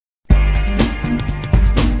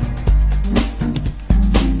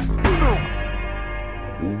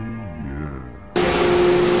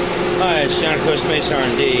Coast Mason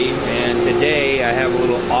R&D, and today I have a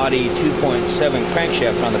little Audi 2.7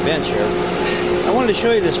 crankshaft on the bench here. I wanted to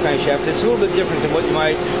show you this crankshaft. It's a little bit different than what you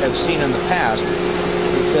might have seen in the past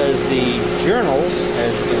because the journals,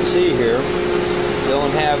 as you can see here,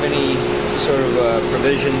 don't have any sort of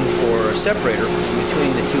provision for a separator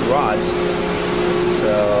between the two rods.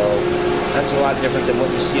 So that's a lot different than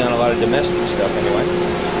what you see on a lot of domestic stuff anyway.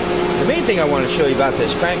 The main thing I want to show you about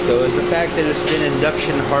this crank though is the fact that it's been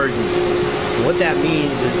induction hardened. And what that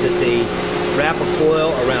means is that they wrap a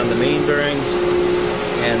coil around the main bearings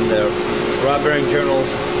and the rod bearing journals,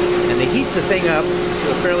 and they heat the thing up to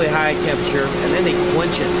a fairly high temperature, and then they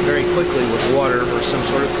quench it very quickly with water or some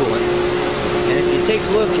sort of coolant. And if you take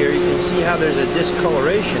a look here, you can see how there's a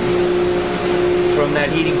discoloration from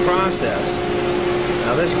that heating process.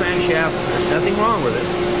 Now this crankshaft, there's nothing wrong with it.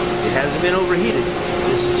 It hasn't been overheated.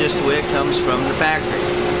 This is just the way it comes from the factory.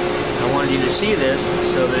 I wanted you to see this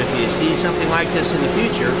so that if you see something like this in the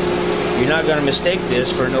future, you're not going to mistake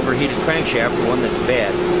this for an overheated crankshaft or one that's bad.